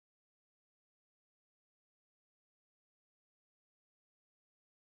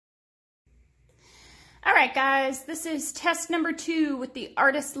All right, guys, this is test number 2 with the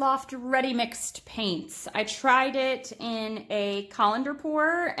Artist Loft Ready Mixed paints. I tried it in a colander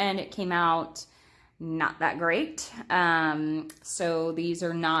pour and it came out not that great. So these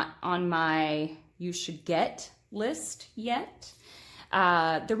are not on my you should get list yet.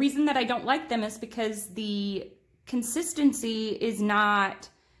 The reason that I don't like them is because the consistency is not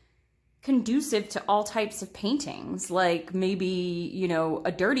conducive to all types of paintings, like maybe, you know,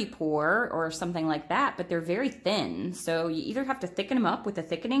 a dirty pour or something like that, but they're very thin. So you either have to thicken them up with a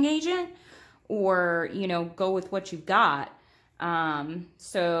thickening agent or, you know, go with what you've got.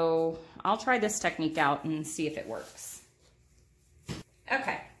 So I'll try this technique out and see if it works.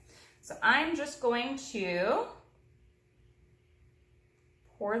 Okay, so I'm just going to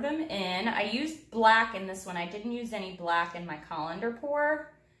pour them in. I used black in this one. I didn't use any black in my colander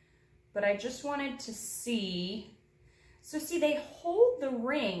pour, but I just wanted to see. So see, they hold the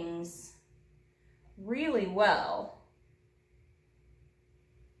rings really well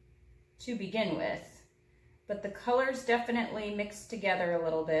to begin with, but the colors definitely mix together a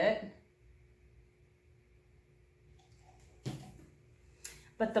little bit.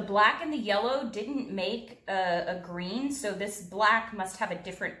 But the black and the yellow didn't make a green, so this black must have a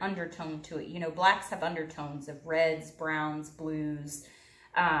different undertone to it. You know, blacks have undertones of reds, browns, blues.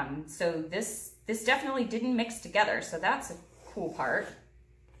 So this definitely didn't mix together, so that's a cool part.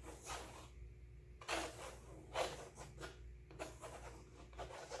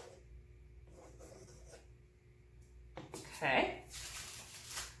 Okay,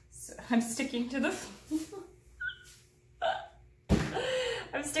 so I'm sticking to the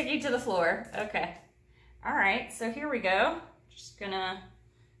I'm sticking to the floor. Okay, all right, so here we go. Just gonna,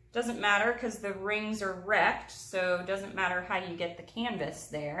 doesn't matter because the rings are wrecked, so it doesn't matter how you get the canvas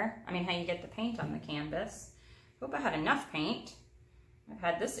there. I mean, how you get the paint on the canvas. Hope I had enough paint. I've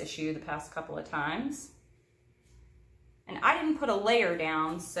had this issue the past couple of times. And I didn't put a layer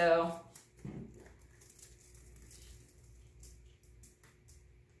down, so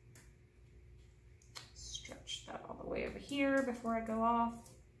stretch that all the way over here before I go off.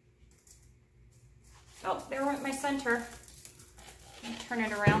 Oh, there went my center. Let me turn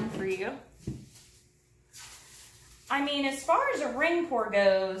it around for you. I mean, as far as a ring pour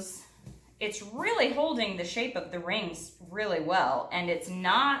goes, it's really holding the shape of the rings really well, and it's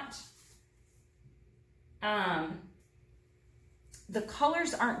not, the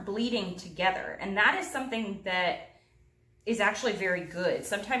colors aren't bleeding together, and that is something that is actually very good.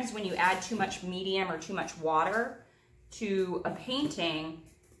 Sometimes when you add too much medium or too much water to a painting,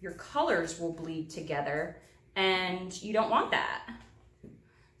 your colors will bleed together, and you don't want that.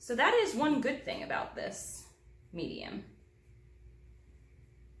 So that is one good thing about this medium.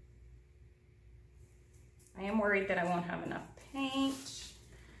 I am worried that I won't have enough paint.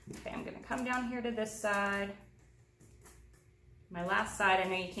 Okay, I'm gonna come down here to this side. My last side, I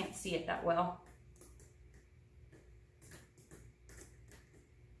know you can't see it that well.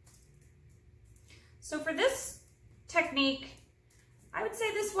 So for this technique, I would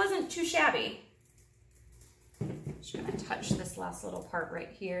say this wasn't too shabby. I'm just gonna touch this last little part right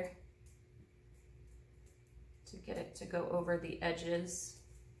here to get it to go over the edges.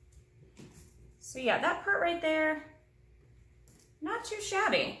 So yeah, that part right there, not too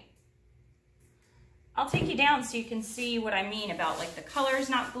shabby. I'll take you down so you can see what I mean about like the colors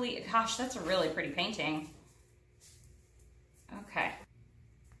not bleed. Gosh, that's a really pretty painting. Okay.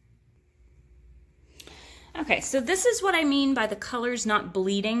 Okay, so this is what I mean by the colors not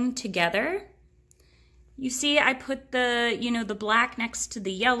bleeding together. You see, I put the, you know, the black next to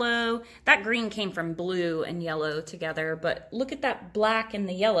the yellow. That green came from blue and yellow together, but look at that black and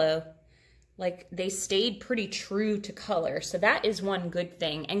the yellow. Like, they stayed pretty true to color. So that is one good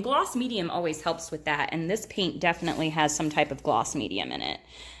thing. And gloss medium always helps with that. And this paint definitely has some type of gloss medium in it.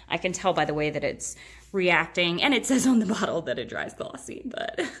 I can tell by the way that it's reacting. And it says on the bottle that it dries glossy,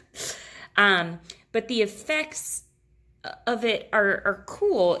 but the effects of it are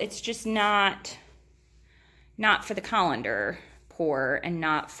cool. It's just not for the colander pour and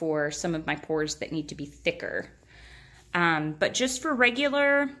not for some of my pours that need to be thicker. But just for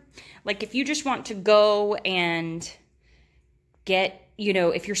regular, like if you just want to go and get, you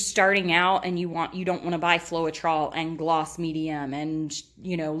know, if you're starting out and you don't want to buy Floetrol and gloss medium and,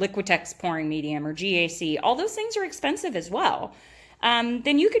 you know, Liquitex pouring medium or GAC, all those things are expensive as well.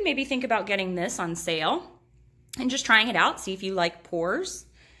 Then you could maybe think about getting this on sale and just trying it out. See if you like pours,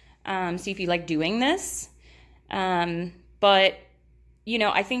 see if you like doing this. But you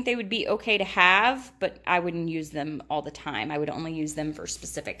know, I think they would be okay to have, but I wouldn't use them all the time. I would only use them for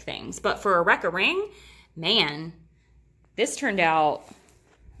specific things. But for a Wreck-A-Ring, man, this turned out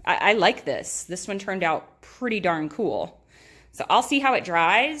I like this. This one turned out pretty darn cool. So I'll see how it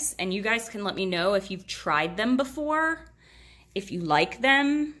dries, and you guys can let me know if you've tried them before, if you like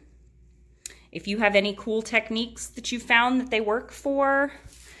them, if you have any cool techniques that you found that they work for.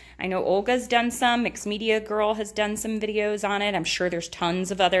 I know Olga's done some, Mixed Media Girl has done some videos on it. I'm sure there's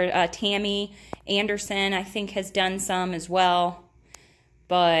tons of other, Tammy Anderson, I think, has done some as well.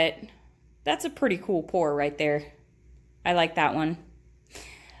 But that's a pretty cool pour right there. I like that one.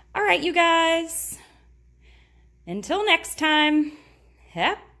 All right, you guys. Until next time,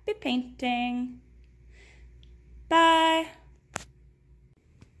 happy painting. Bye.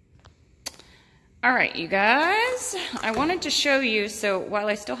 All right, you guys, I wanted to show you, so while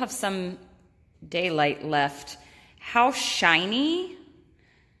I still have some daylight left, how shiny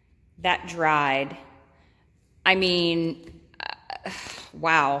that dried. I mean,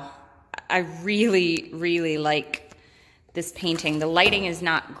 wow. I really, really like this painting. The lighting is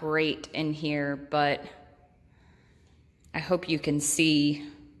not great in here, but I hope you can see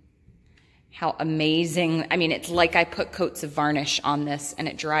how amazing. I mean, it's like I put coats of varnish on this and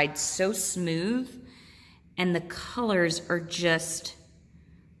it dried so smooth, and the colors are just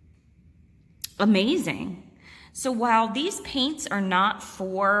amazing. So while these paints are not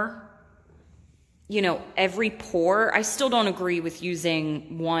for, you know, every pour, I still don't agree with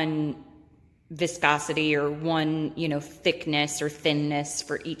using one viscosity or one, you know, thickness or thinness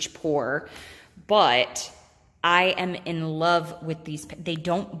for each pour, but I am in love with these. They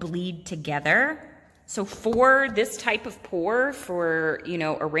don't bleed together. So for this type of pour, for, you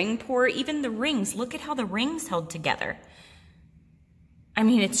know, a ring pour, even the rings, look at how the rings held together. I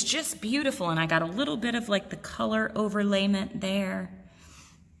mean, it's just beautiful. And I got a little bit of like the color overlayment there.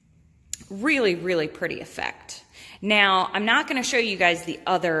 Really, really pretty effect. Now, I'm not going to show you guys the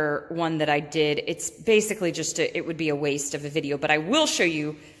other one that I did. It's basically just, it would be a waste of a video, but I will show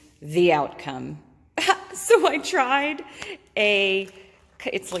you the outcome. So I tried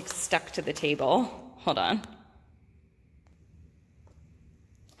it's like stuck to the table. Hold on.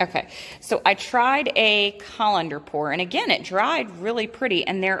 Okay, so I tried a colander pour, and again, it dried really pretty,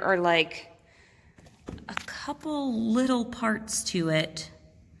 and there are like a couple little parts to it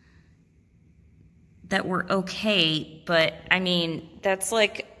that were okay, but I mean, that's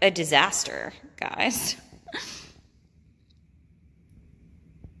like a disaster, guys.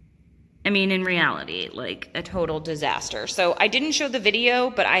 I mean, in reality, like a total disaster. So I didn't show the video,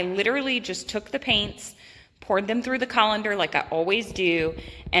 but I literally just took the paints, poured them through the colander like I always do,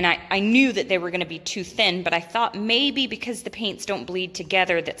 and I knew that they were gonna be too thin, but I thought maybe because the paints don't bleed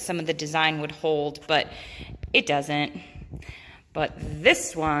together that some of the design would hold, but it doesn't. But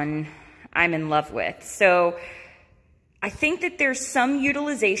this one, I'm in love with. So I think that there's some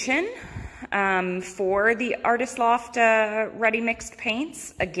utilization for the Artist Loft ready mixed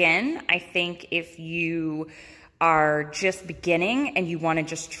paints. Again, I think if you are just beginning and you want to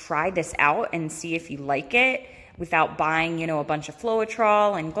just try this out and see if you like it without buying, you know, a bunch of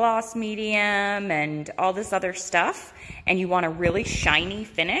Floetrol and gloss medium and all this other stuff, and you want a really shiny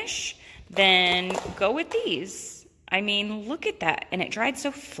finish, then go with these. I mean, look at that. And it dried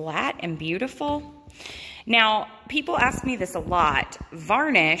so flat and beautiful. Now, people ask me this a lot.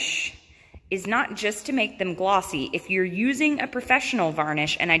 Varnish is not just to make them glossy. If you're using a professional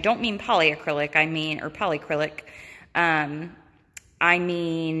varnish, and I don't mean polyacrylic, or polyacrylic, I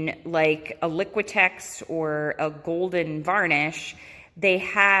mean like a Liquitex or a golden varnish, they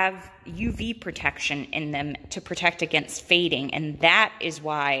have UV protection in them to protect against fading, and that is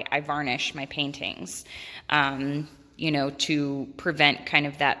why I varnish my paintings, you know, to prevent kind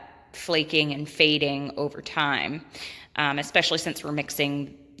of that flaking and fading over time, especially since we're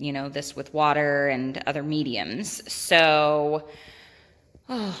mixing, you know, this with water and other mediums. So,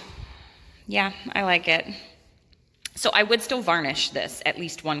 yeah, I like it. So I would still varnish this at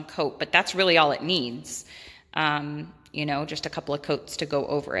least one coat, but that's really all it needs. You know, just a couple of coats to go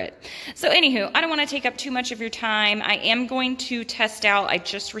over it. So anywho, I don't want to take up too much of your time. I am going to test out, I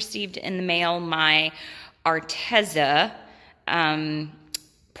just received in the mail my Arteza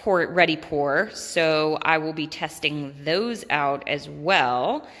ready pour, so I will be testing those out as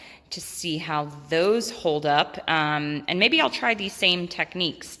well to see how those hold up, and maybe I'll try these same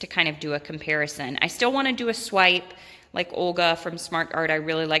techniques to kind of do a comparison. I still want to do a swipe like Olga from Smart Art. I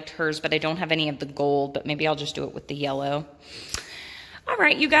really liked hers, but I don't have any of the gold, but maybe I'll just do it with the yellow. All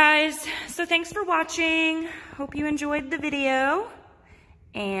right, you guys, so thanks for watching. Hope you enjoyed the video,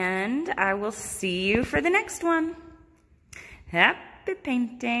 and I will see you for the next one. Happy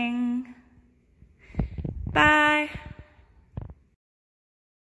painting. Bye.